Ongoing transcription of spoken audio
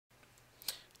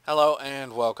Hello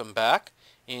and welcome back.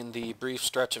 In the brief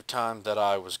stretch of time that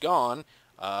I was gone,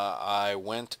 I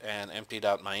went and emptied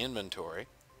out my inventory.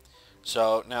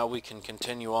 So now we can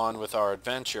continue on with our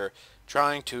adventure,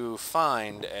 trying to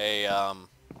find a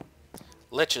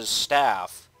Lich's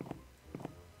staff,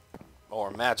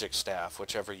 or magic staff,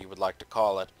 whichever you would like to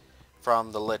call it,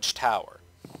 from the Lich Tower,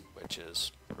 which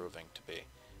is proving to be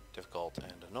difficult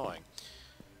and annoying.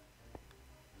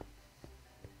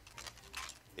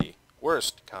 The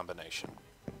worst combination,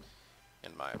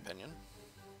 in my opinion.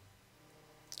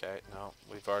 Okay, no,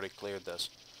 we've already cleared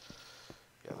this.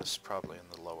 Yeah, this is probably in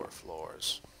the lower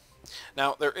floors.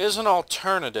 Now, there is an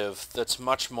alternative that's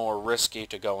much more risky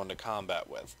to go into combat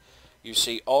with. You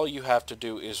see, all you have to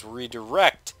do is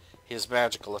redirect his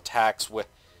magical attacks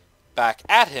back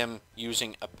at him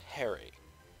using a parry,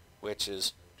 which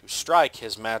is to strike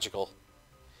his magical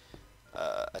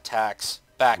attacks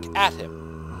back at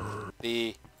him.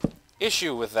 The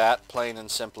issue with that, plain and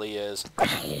simply, is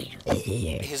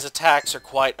his attacks are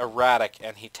quite erratic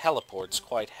and he teleports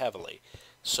quite heavily.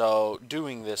 So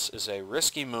doing this is a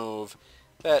risky move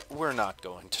that we're not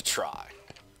going to try.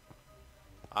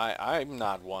 I'm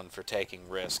not one for taking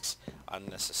risks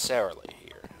unnecessarily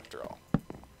here, after all.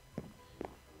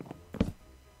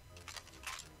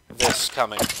 This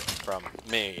coming from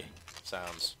me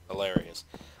sounds hilarious,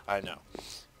 I know.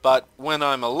 But when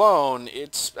I'm alone,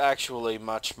 it's actually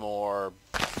much more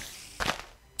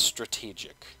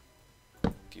strategic,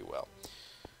 if you will.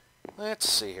 Let's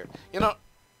see here. You know,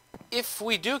 if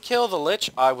we do kill the Lich,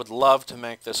 I would love to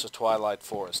make this a Twilight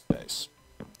Forest base.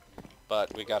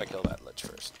 But we gotta kill that Lich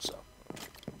first, so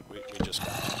we just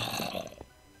gotta.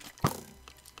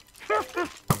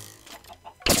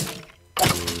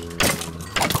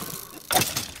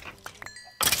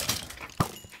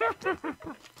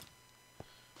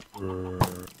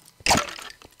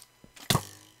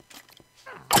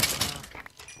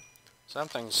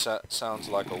 Something sounds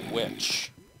like a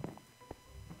witch.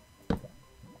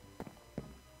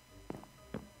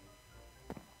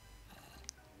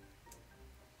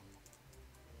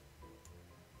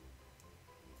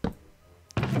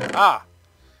 Ah!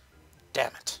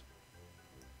 Damn it.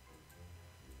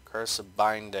 Curse of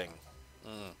Binding.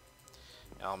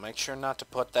 I'll make sure not to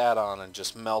put that on and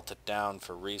just melt it down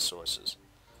for resources.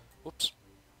 Whoops.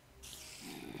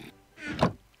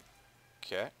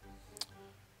 Okay.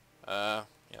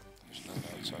 Yep, there's no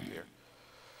notes up here.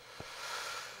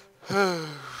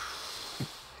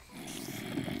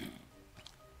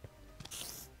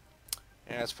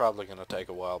 Yeah, it's probably going to take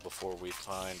a while before we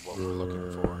find what we're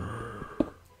looking for.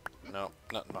 No,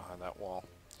 nothing behind that wall.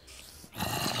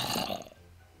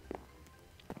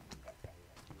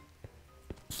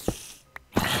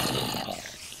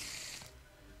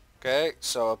 Okay,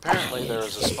 so apparently there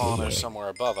is a spawner somewhere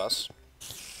above us.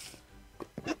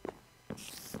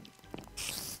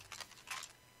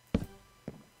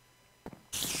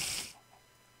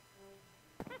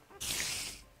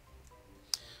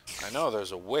 I know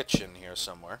there's a witch in here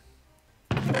somewhere.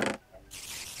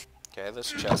 Okay,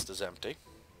 this chest is empty.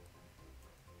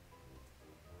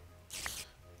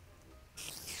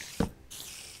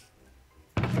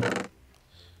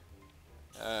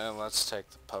 Let's take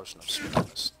the potion of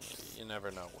sweetness. You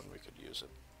never know when we could use it.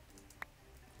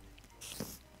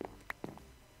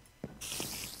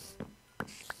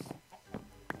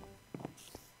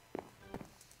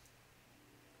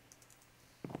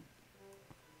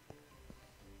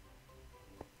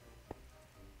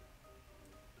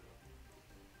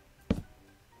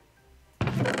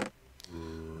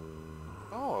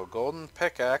 Oh, a golden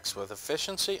pickaxe with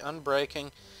efficiency,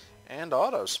 unbreaking, and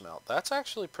auto smelt. That's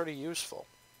actually pretty useful.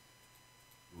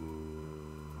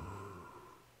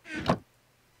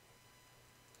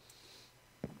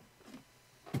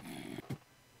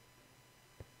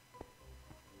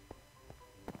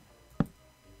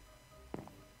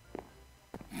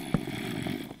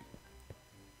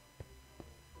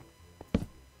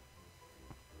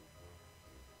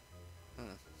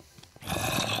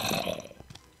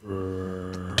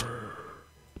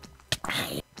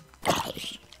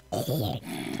 Going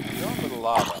for the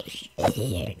lava.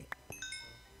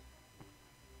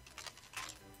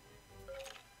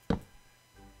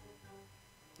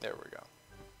 There we go.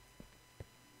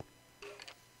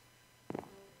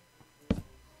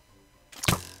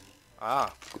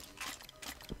 Ah.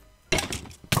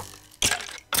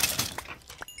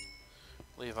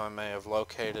 Believe I may have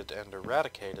located and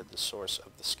eradicated the source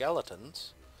of the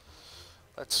skeletons.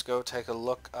 Let's go take a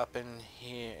look up in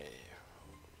here.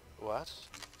 What?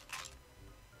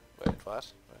 Wait,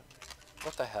 what?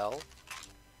 What the hell?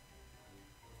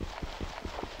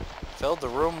 Filled the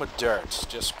room with dirt.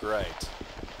 Just great.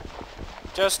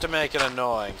 Just to make it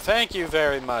annoying. Thank you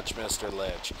very much, Mr.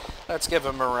 Lich. Let's give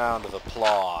him a round of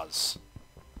applause.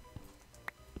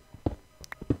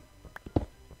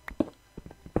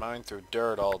 Mine through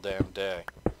dirt all damn day.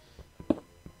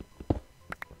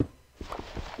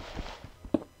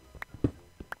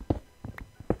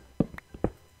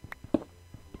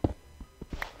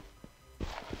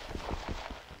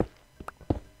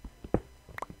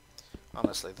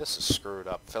 Honestly, this is screwed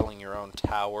up. Filling your own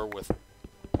tower with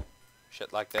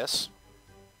shit like this.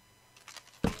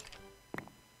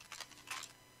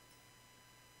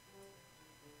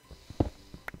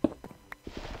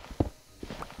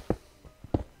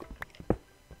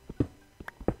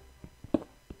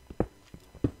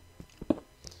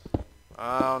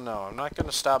 Oh no, I'm not going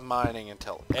to stop mining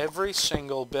until every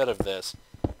single bit of this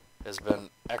has been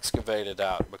excavated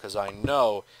out, because I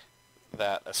know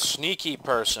that a sneaky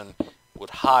person would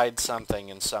hide something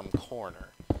in some corner.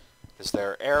 Because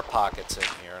there are air pockets in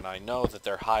here, and I know that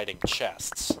they're hiding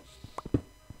chests.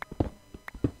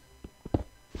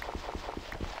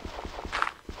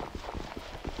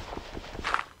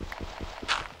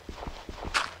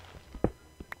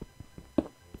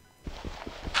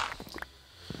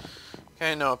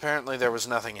 Okay, no, apparently there was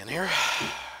nothing in here.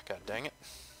 God dang it.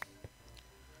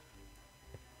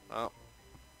 Well,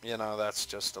 you know, that's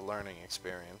just a learning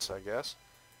experience, I guess.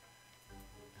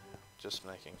 Just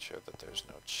making sure that there's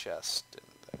no chest in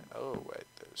there. Oh, wait,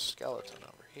 there's a skeleton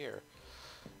over here.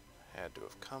 Had to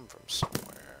have come from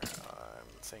somewhere. I'm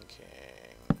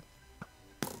thinking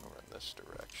over in this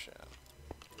direction.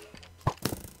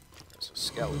 There's a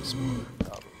skeleton,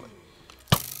 probably.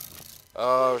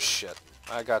 Oh, shit.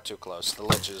 I got too close. The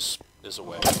lich is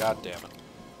away. God damn it.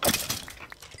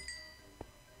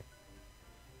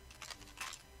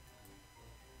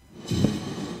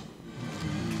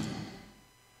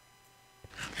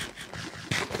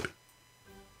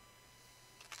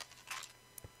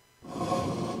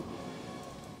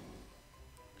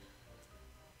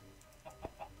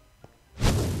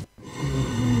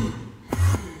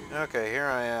 Okay, here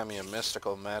I am, you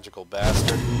mystical, magical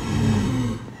bastard.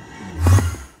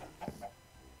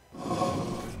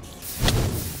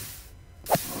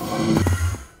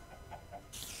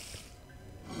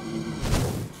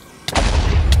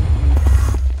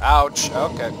 Ouch.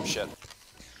 Okay, shit.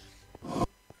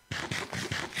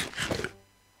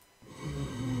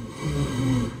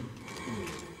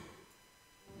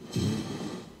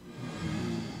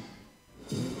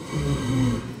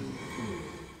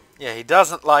 Yeah, he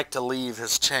doesn't like to leave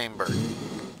his chamber.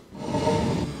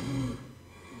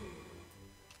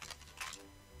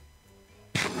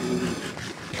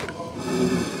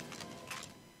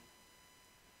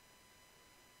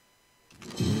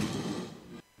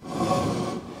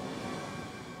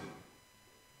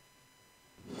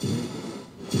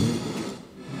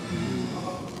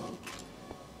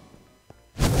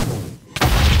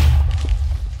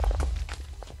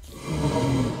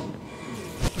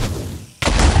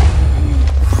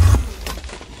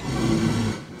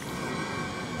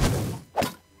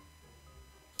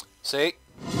 See?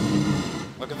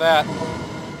 Look at that.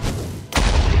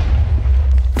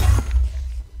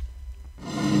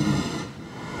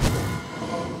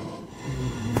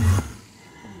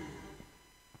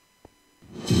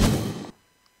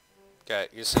 Okay,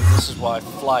 you see, this is why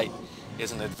flight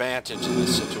is an advantage in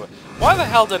this situation. Why the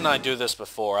hell didn't I do this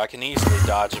before? I can easily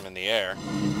dodge him in the air.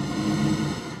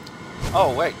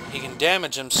 Oh, wait, he can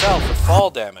damage himself with fall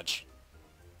damage.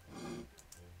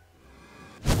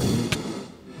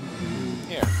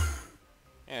 Here.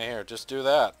 Yeah, here, just do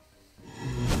that.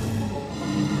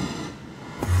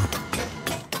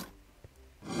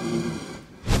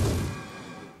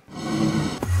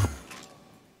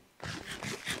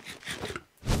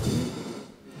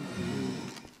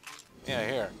 Yeah,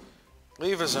 here.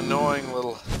 Leave his annoying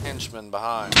little henchman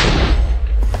behind.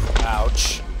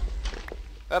 Ouch.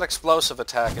 That explosive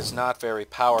attack is not very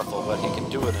powerful, but he can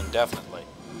do it indefinitely.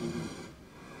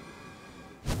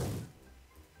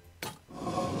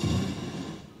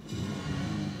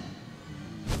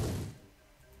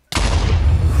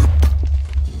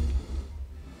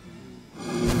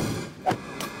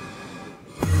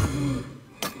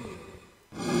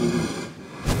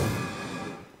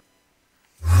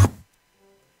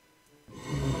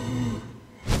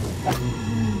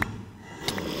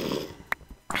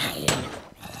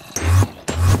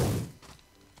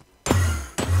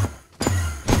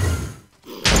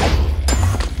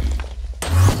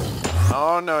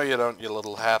 Oh no, you don't, you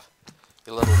little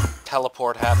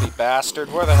teleport happy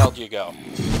bastard. Where the hell do you go?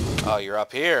 Oh, you're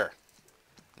up here.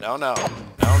 No, no.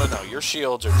 No, no, no. Your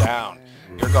shields are down.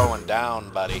 You're going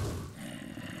down, buddy.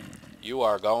 You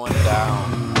are going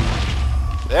down.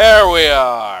 There we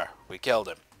are! We killed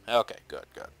him. Okay, good,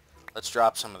 good. Let's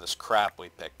drop some of this crap we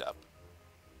picked up.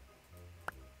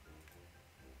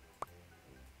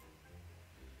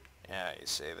 Yeah, you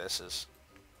see, this is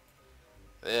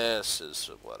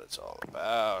what it's all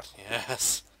about.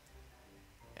 Yes.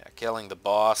 Yeah, killing the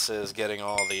bosses, getting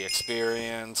all the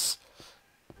experience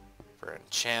for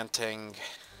enchanting.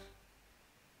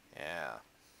 Yeah.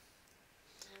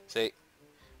 See,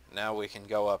 now we can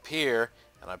go up here,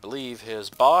 and I believe his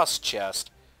boss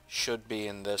chest should be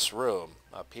in this room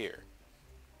up here.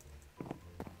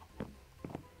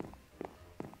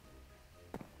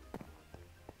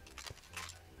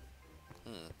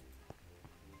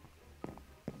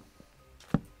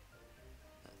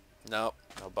 Nope,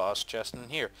 no boss chest in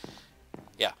here.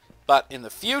 Yeah, but in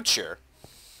the future,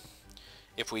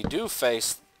 if we do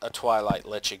face a Twilight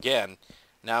Lich again,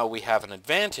 now we have an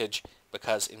advantage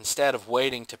because instead of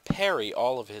waiting to parry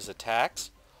all of his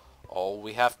attacks, all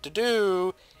we have to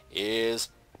do is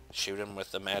shoot him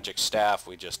with the magic staff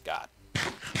we just got.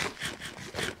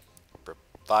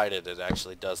 Provided it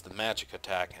actually does the magic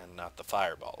attack and not the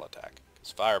fireball attack,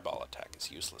 because fireball attack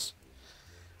is useless.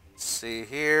 Let's see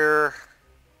here.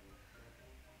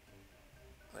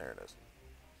 There it is.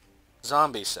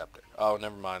 Zombie scepter. Oh,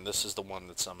 never mind. This is the one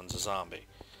that summons a zombie.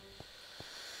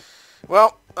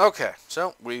 Well, okay.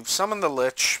 So, we've summoned the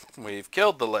Lich. We've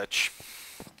killed the Lich.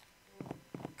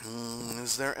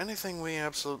 Is there anything we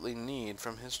absolutely need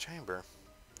from his chamber?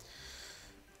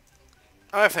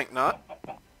 I think not.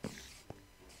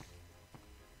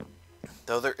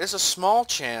 Though there is a small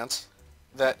chance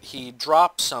that he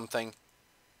drops something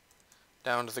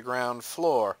down to the ground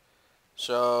floor.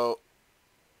 So,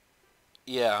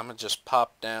 yeah, I'm going to just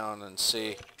pop down and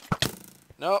see.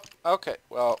 Nope. Okay,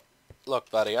 well,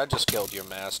 look, buddy, I just killed your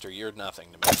master. You're nothing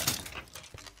to me.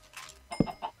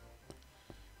 Yeah,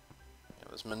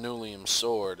 this Manulium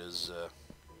sword is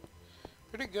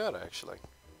pretty good, actually.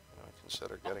 I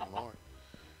consider getting more.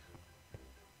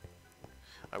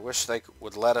 I wish they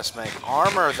would let us make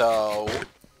armor, though,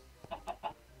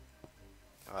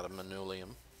 out of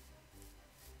Manulium.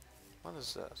 What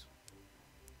is this?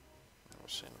 Never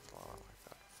seen a flower like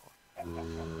that before.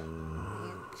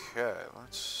 Okay,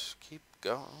 let's keep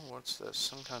going. What's this?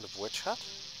 Some kind of witch hut?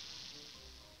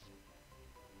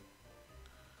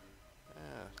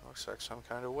 Yeah, looks like some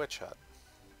kind of witch hut.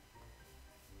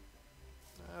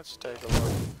 Let's take a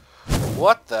look.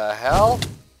 What the hell?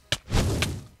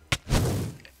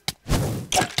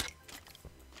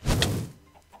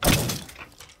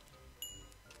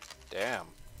 Damn.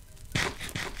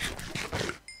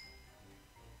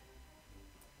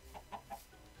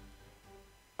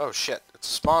 Oh shit,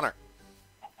 it's a spawner.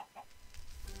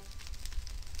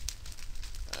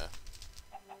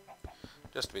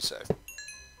 Just to be safe.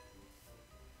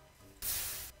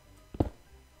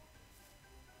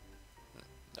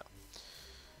 No.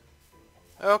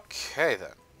 Okay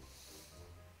then.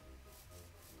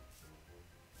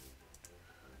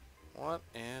 What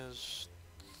is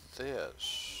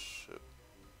this? It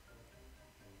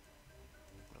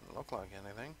doesn't look like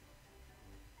anything.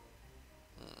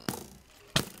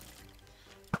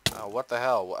 Oh, what the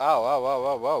hell? Ow, ow, ow,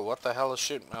 ow, whoa, what the hell is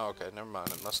shooting? Oh, okay, never mind.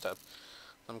 It must have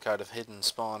some kind of hidden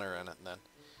spawner in it then.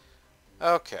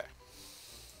 Okay.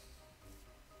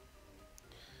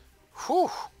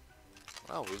 Whew!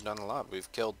 Well, we've done a lot.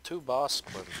 We've killed two bosses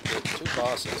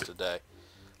today.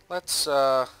 Let's,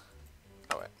 oh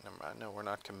wait, never mind. No, we're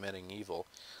not committing evil.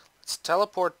 Let's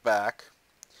teleport back,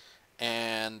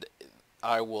 and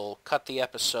I will cut the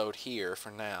episode here for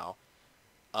now.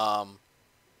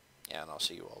 Yeah, and I'll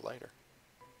see you all later.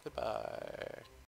 Goodbye.